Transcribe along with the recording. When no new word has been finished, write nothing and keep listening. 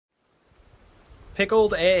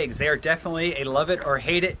Pickled eggs, they are definitely a love it or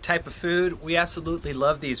hate it type of food. We absolutely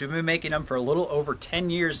love these. We've been making them for a little over 10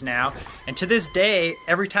 years now. And to this day,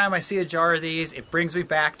 every time I see a jar of these, it brings me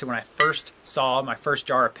back to when I first saw my first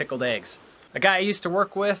jar of pickled eggs. A guy I used to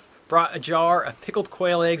work with brought a jar of pickled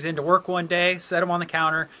quail eggs into work one day, set them on the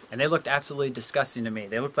counter, and they looked absolutely disgusting to me.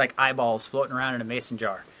 They looked like eyeballs floating around in a mason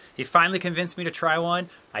jar. He finally convinced me to try one.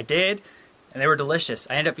 I did, and they were delicious.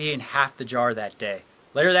 I ended up eating half the jar that day.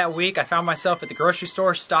 Later that week, I found myself at the grocery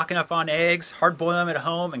store stocking up on eggs, hard boiling them at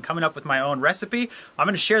home, and coming up with my own recipe. I'm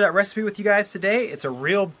going to share that recipe with you guys today. It's a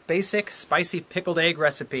real basic, spicy pickled egg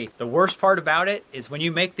recipe. The worst part about it is when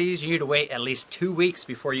you make these, you need to wait at least 2 weeks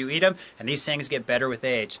before you eat them, and these things get better with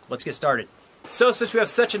age. Let's get started. So since we have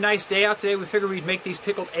such a nice day out today, we figured we'd make these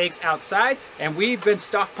pickled eggs outside, and we've been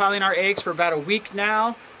stockpiling our eggs for about a week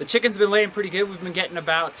now. The chicken's been laying pretty good. We've been getting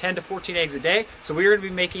about 10 to 14 eggs a day, so we're going to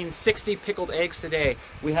be making 60 pickled eggs today.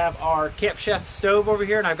 We have our Camp Chef stove over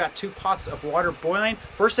here, and I've got 2 pots of water boiling.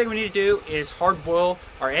 First thing we need to do is hard boil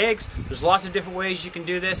our eggs. There's lots of different ways you can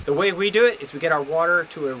do this. The way we do it is we get our water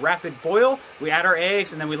to a rapid boil, we add our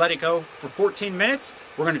eggs, and then we let it go for 14 minutes.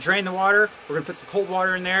 We're going to drain the water, we're going to put some cold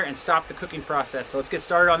water in there and stop the cooking process. So let's get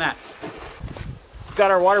started on that. We've got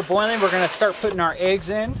our water boiling. We're going to start putting our eggs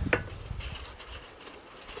in.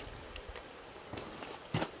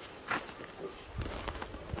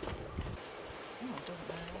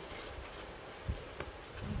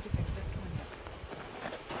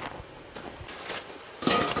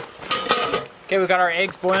 Okay, we've got our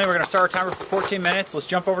eggs boiling. We're going to start our timer for 14 minutes. Let's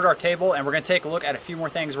jump over to our table and we're going to take a look at a few more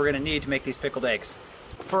things we're going to need to make these pickled eggs.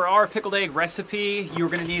 For our pickled egg recipe, you're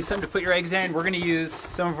going to need something to put your eggs in. We're going to use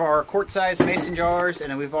some of our quart-sized mason jars, and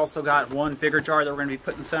then we've also got one bigger jar that we're going to be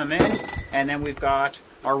putting some in. And then we've got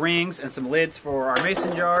our rings and some lids for our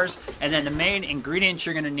mason jars. And then the main ingredients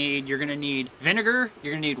you're going to need vinegar,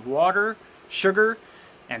 you're going to need water, sugar,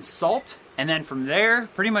 and salt. And then from there,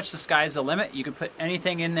 pretty much the sky's the limit. You can put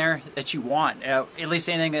anything in there that you want, at least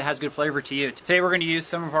anything that has good flavor to you. Today we're going to use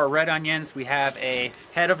some of our red onions. We have a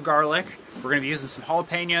head of garlic. We're going to be using some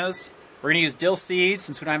jalapenos. We're going to use dill seeds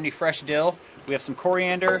since we don't have any fresh dill. We have some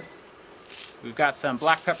coriander. We've got some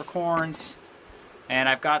black peppercorns. And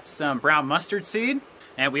I've got some brown mustard seed.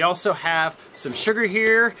 And we also have some sugar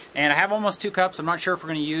here, and I have almost 2 cups. I'm not sure if we're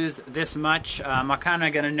going to use this much. I'm kind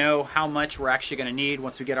of going to know how much we're actually going to need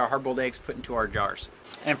once we get our hard-boiled eggs put into our jars.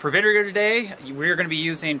 And for vinegar today, we're going to be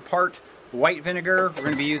using part white vinegar. We're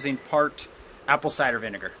going to be using part apple cider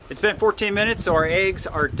vinegar. It's been 14 minutes, so our eggs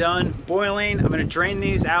are done boiling. I'm going to drain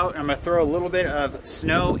these out. I'm going to throw a little bit of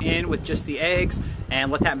snow in with just the eggs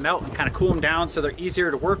and let that melt and kind of cool them down so they're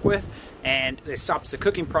easier to work with, and it stops the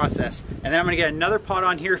cooking process. And then I'm going to get another pot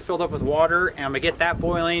on here filled up with water, and I'm going to get that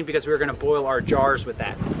boiling because we're going to boil our jars with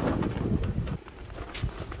that.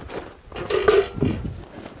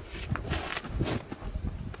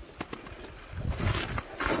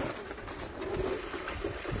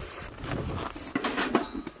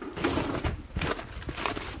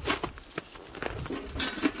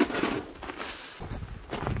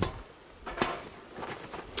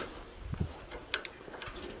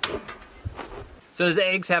 So those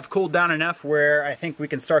eggs have cooled down enough where I think we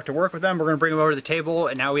can start to work with them. We're going to bring them over to the table,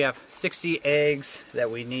 and now we have 60 eggs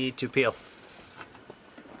that we need to peel.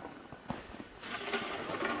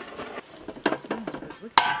 Oh,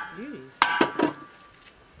 look at these beauties. Why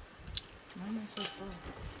am I so slow?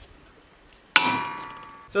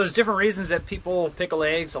 So there's different reasons that people pickle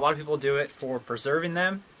eggs. A lot of people do it for preserving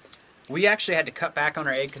them. We actually had to cut back on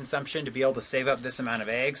our egg consumption to be able to save up this amount of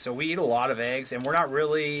eggs. So we eat a lot of eggs, and we're not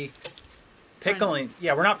really pickling.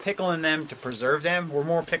 Yeah, we're not pickling them to preserve them. We're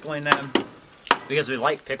more pickling them because we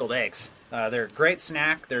like pickled eggs. They're a great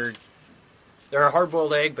snack. They're a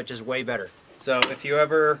hard-boiled egg, but just way better. So if you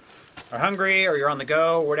ever are hungry or you're on the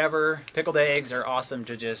go, whatever, pickled eggs are awesome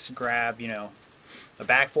to just grab, you know, a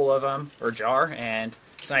bag full of them or a jar, and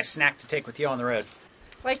it's a nice snack to take with you on the road.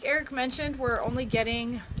 Like Eric mentioned, we're only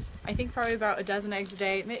getting, I think, probably about a dozen eggs a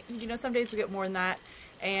day. You know, some days we get more than that.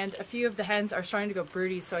 And a few of the hens are starting to go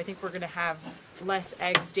broody, so I think we're going to have less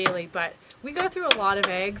eggs daily. But we go through a lot of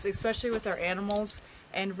eggs, especially with our animals,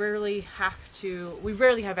 and we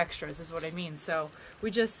rarely have extras, is what I mean. So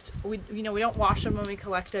we don't wash them when we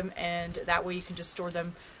collect them, and that way you can just store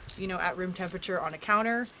them, you know, at room temperature on a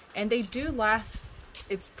counter. And they do last,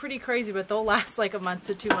 it's pretty crazy, but they'll last like a month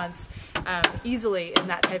to 2 months easily in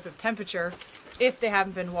that type of temperature, if they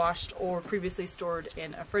haven't been washed or previously stored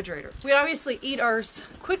in a refrigerator. We obviously eat ours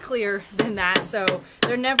quicker than that, so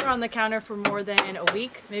they're never on the counter for more than a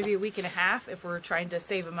week, maybe a week and a half if we're trying to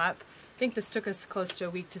save them up think this took us close to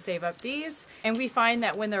a week to save up these. And we find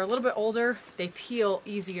that when they're a little bit older, they peel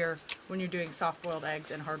easier when you're doing soft-boiled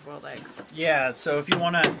eggs and hard-boiled eggs. Yeah, so if you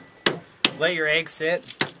want to let your eggs sit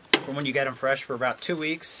from when you get them fresh for about 2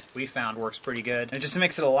 weeks, we found works pretty good. And it just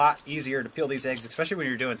makes it a lot easier to peel these eggs, especially when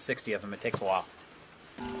you're doing 60 of them. It takes a while.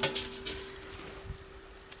 Look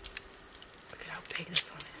at how big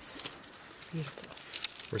this one is. Beautiful.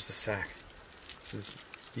 Where's the sack?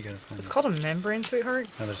 You gotta find It's it. called a membrane, sweetheart.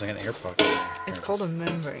 No, there's like an air pocket. There It's it called is. a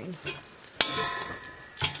membrane.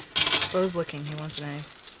 Bo's looking. He wants an egg.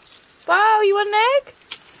 Wow, you want an egg?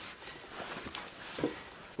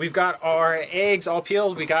 We've got our eggs all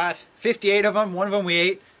peeled. We got 58 of them. One of them we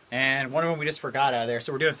ate, and one of them we just forgot out of there.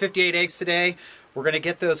 So we're doing 58 eggs today. We're going to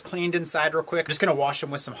get those cleaned inside real quick. I'm just going to wash them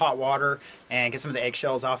with some hot water and get some of the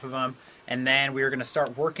eggshells off of them. And then we're going to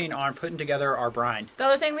start working on putting together our brine. The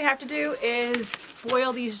other thing we have to do is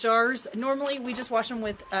boil these jars. Normally we just wash them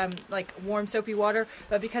with like warm soapy water,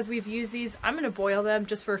 but because we've used these, I'm going to boil them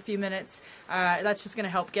just for a few minutes. That's just going to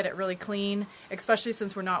help get it really clean, especially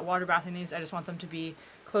since we're not water bathing these. I just want them to be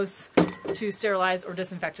close to sterilized or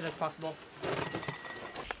disinfected as possible.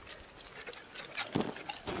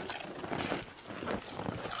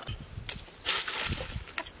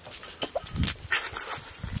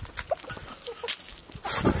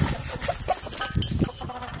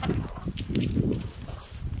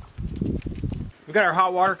 We've got our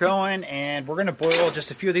hot water going, and we're going to boil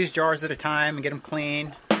just a few of these jars at a time and get them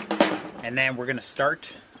clean. And then we're going to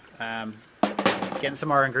start getting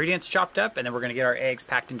some of our ingredients chopped up, and then we're going to get our eggs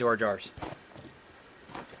packed into our jars.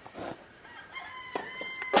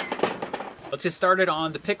 Let's get started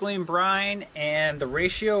on the pickling brine, and the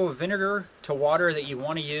ratio of vinegar to water that you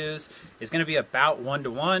want to use is going to be about 1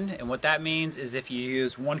 to 1. And what that means is if you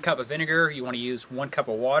use 1 cup of vinegar, you want to use 1 cup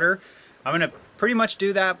of water. I'm going to pretty much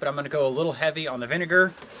do that, but I'm going to go a little heavy on the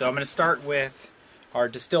vinegar. So I'm going to start with our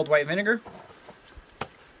distilled white vinegar.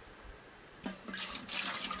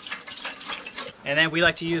 And then we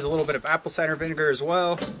like to use a little bit of apple cider vinegar as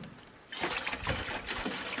well.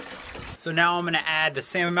 So now I'm going to add the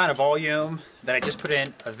same amount of volume that I just put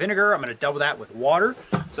in of vinegar. I'm going to double that with water.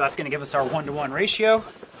 So that's going to give us our 1 to 1 ratio.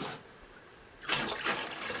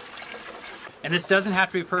 And this doesn't have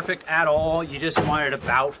to be perfect at all. You just want it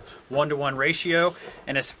about 1 to 1 ratio.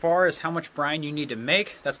 And as far as how much brine you need to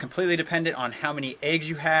make, that's completely dependent on how many eggs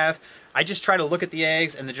you have. I just try to look at the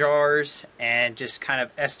eggs and the jars and just kind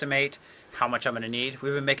of estimate how much I'm going to need.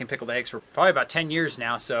 We've been making pickled eggs for probably about 10 years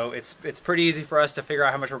now, so it's pretty easy for us to figure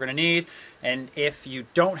out how much we're going to need. And if you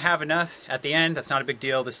don't have enough at the end, that's not a big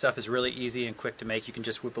deal. This stuff is really easy and quick to make. You can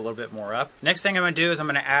just whip a little bit more up. Next thing I'm going to do is I'm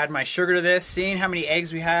going to add my sugar to this. Seeing how many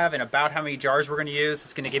eggs we have and about how many jars we're going to use,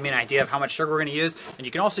 it's going to give me an idea of how much sugar we're going to use. And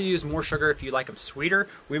you can also use more sugar if you like them sweeter.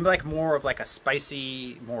 We like more of like a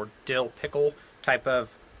spicy, more dill pickle type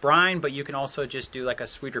of brine, but you can also just do like a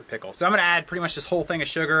sweeter pickle. So I'm going to add pretty much this whole thing of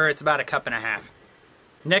sugar. It's about 1.5 cups.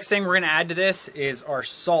 Next thing we're going to add to this is our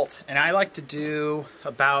salt, and I like to do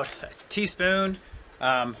about a teaspoon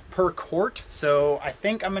per quart. So I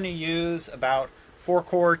think I'm going to use about 4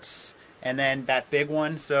 quarts and then that big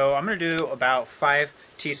one. So I'm going to do about 5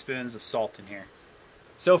 teaspoons of salt in here.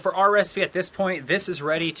 So for our recipe at this point, this is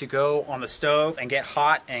ready to go on the stove and get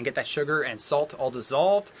hot and get that sugar and salt all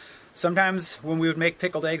dissolved. Sometimes when we would make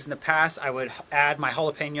pickled eggs in the past, I would add my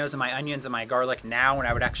jalapenos and my onions and my garlic now when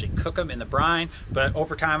I would actually cook them in the brine. But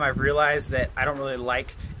over time I've realized that I don't really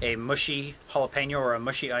like a mushy jalapeno or a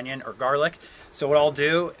mushy onion or garlic. So what I'll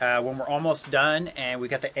do when we're almost done and we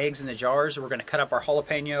got the eggs in the jars, we're going to cut up our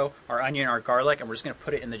jalapeno, our onion, our garlic, and we're just going to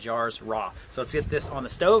put it in the jars raw. So let's get this on the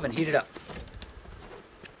stove and heat it up.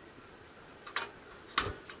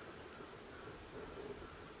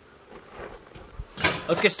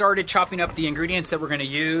 Let's get started chopping up the ingredients that we're going to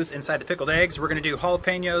use inside the pickled eggs. We're going to do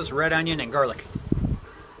jalapenos, red onion, and garlic.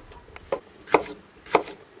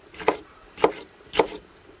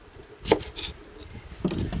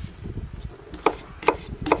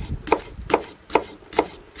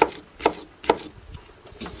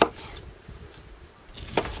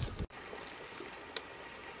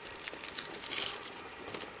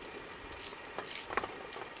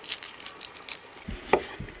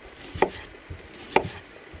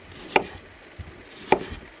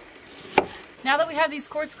 Now that we have these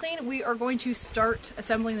quarts clean, we are going to start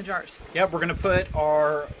assembling the jars. Yep, we're going to put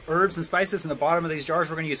our herbs and spices in the bottom of these jars.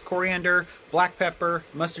 We're going to use coriander, black pepper,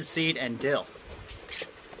 mustard seed, and dill.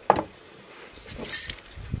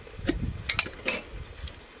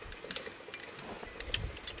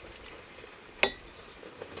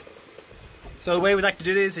 So the way we like to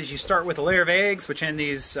do this is you start with a layer of eggs, which in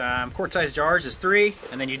these quart-sized jars is 3,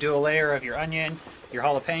 and then you do a layer of your onion, your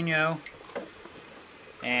jalapeno,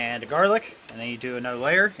 and garlic, and then you do another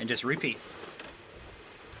layer and just repeat.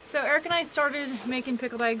 So Eric and I started making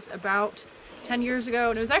pickled eggs about 10 years ago,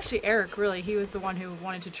 and it was actually Eric, really. He was the one who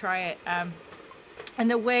wanted to try it.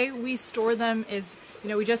 And the way we store them is,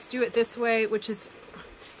 we just do it this way, which is,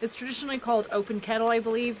 it's traditionally called open kettle, I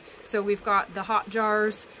believe. So we've got the hot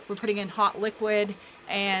jars, we're putting in hot liquid,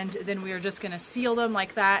 and then we are just going to seal them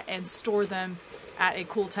like that and store them at a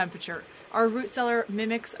cool temperature. Our root cellar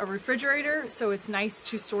mimics a refrigerator, so it's nice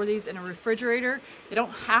to store these in a refrigerator. They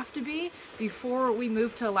don't have to be. Before we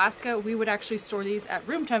moved to Alaska, we would actually store these at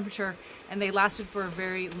room temperature, and they lasted for a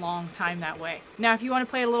very long time that way. Now, if you want to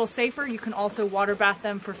play it a little safer, you can also water bath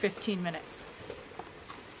them for 15 minutes.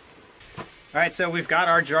 All right, so we've got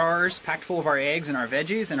our jars packed full of our eggs and our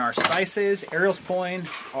veggies and our spices. Ariel's pulling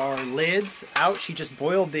our lids out. She just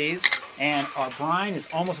boiled these, and our brine is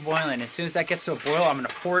almost boiling. As soon as that gets to a boil, I'm gonna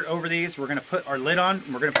pour it over these. We're gonna put our lid on,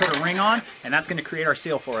 and we're gonna put a ring on, and that's gonna create our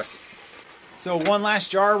seal for us. So one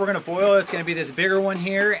last jar we're gonna boil. It's gonna be this bigger one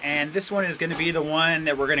here, and this one is gonna be the one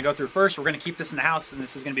that we're gonna go through first. We're gonna keep this in the house, and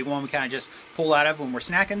this is gonna be one we kind of just pull out of when we're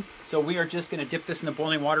snacking. So we are just gonna dip this in the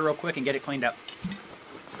boiling water real quick and get it cleaned up.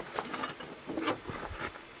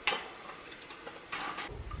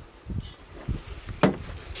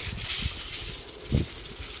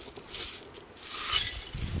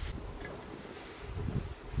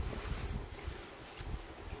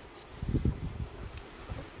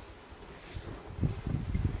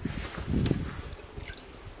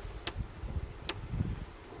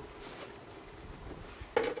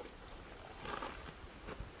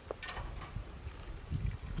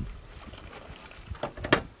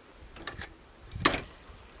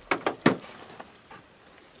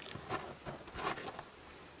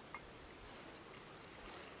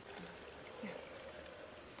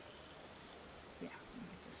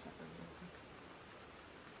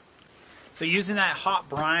 So using that hot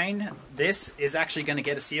brine, this is actually going to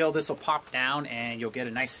get a seal. This will pop down and you'll get a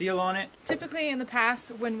nice seal on it. Typically in the past,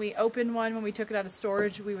 when we opened one, when we took it out of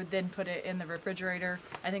storage, we would then put it in the refrigerator.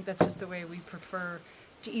 I think that's just the way we prefer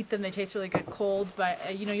to eat them. They taste really good cold,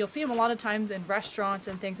 but you'll see them a lot of times in restaurants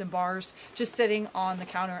and things in bars, just sitting on the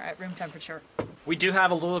counter at room temperature. We do have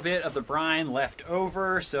a little bit of the brine left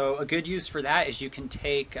over, so a good use for that is you can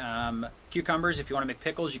take cucumbers. If you want to make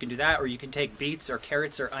pickles, you can do that, or you can take beets or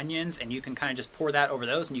carrots or onions, and you can kind of just pour that over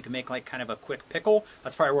those, and you can make like kind of a quick pickle.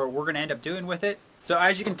 That's probably what we're going to end up doing with it. So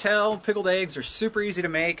as you can tell, pickled eggs are super easy to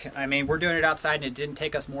make. I mean, we're doing it outside, and it didn't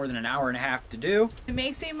take us more than an hour and a half to do. It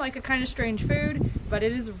may seem like a kind of strange food, but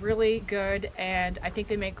it is really good, and I think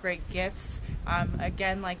they make great gifts.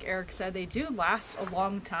 Again, like Eric said, they do last a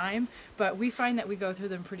long time, but we find that we go through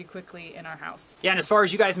them pretty quickly in our house. Yeah, and as far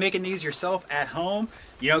as you guys making these yourself at home,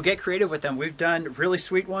 get creative with them. We've done really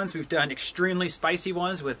sweet ones. We've done extremely spicy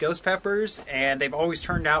ones with ghost peppers, and they've always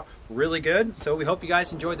turned out really good. So we hope you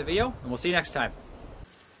guys enjoyed the video, and we'll see you next time.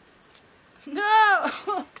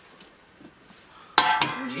 No!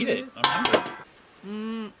 Eat it. I'm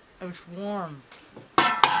hungry. It's warm.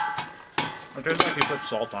 It tastes like you put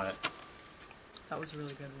salt on it. That was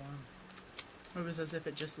really good warm. It was as if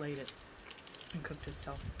it just laid it and cooked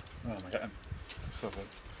itself. Oh my god. So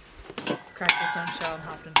good. Cracked its own shell and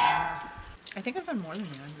hopped into my mouth. I think I've done more than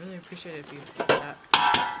you. I'd really appreciate it if you said that.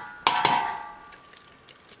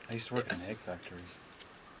 I used to work in egg factories.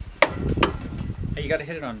 Hey, you gotta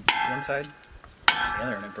hit it on one side, the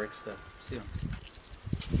other, and it breaks the seal.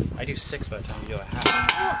 I do 6 by the time you do a half.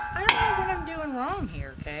 Well, I don't know what I'm doing wrong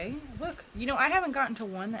here, okay? Look, I haven't gotten to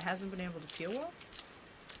one that hasn't been able to peel well.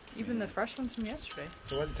 Even the fresh ones from yesterday.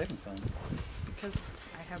 So why is it taking so long? Because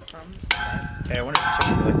I have problems with that. Hey, I wonder if the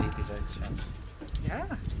chickens will like to eat these eggs, Chance.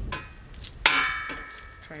 Yeah.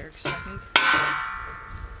 Try Eric's technique.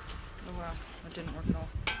 Oh wow, that didn't work at all.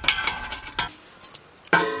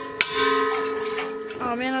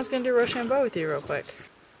 Oh man, I was gonna do Rochambeau with you real quick.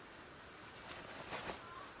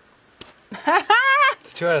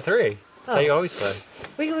 It's 2 out of 3. That's how you always play.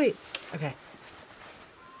 Wait. Okay.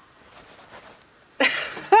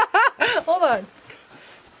 Hold on.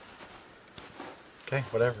 Okay,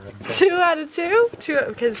 whatever. 2 out of 2? 2,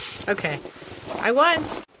 because, okay. I won.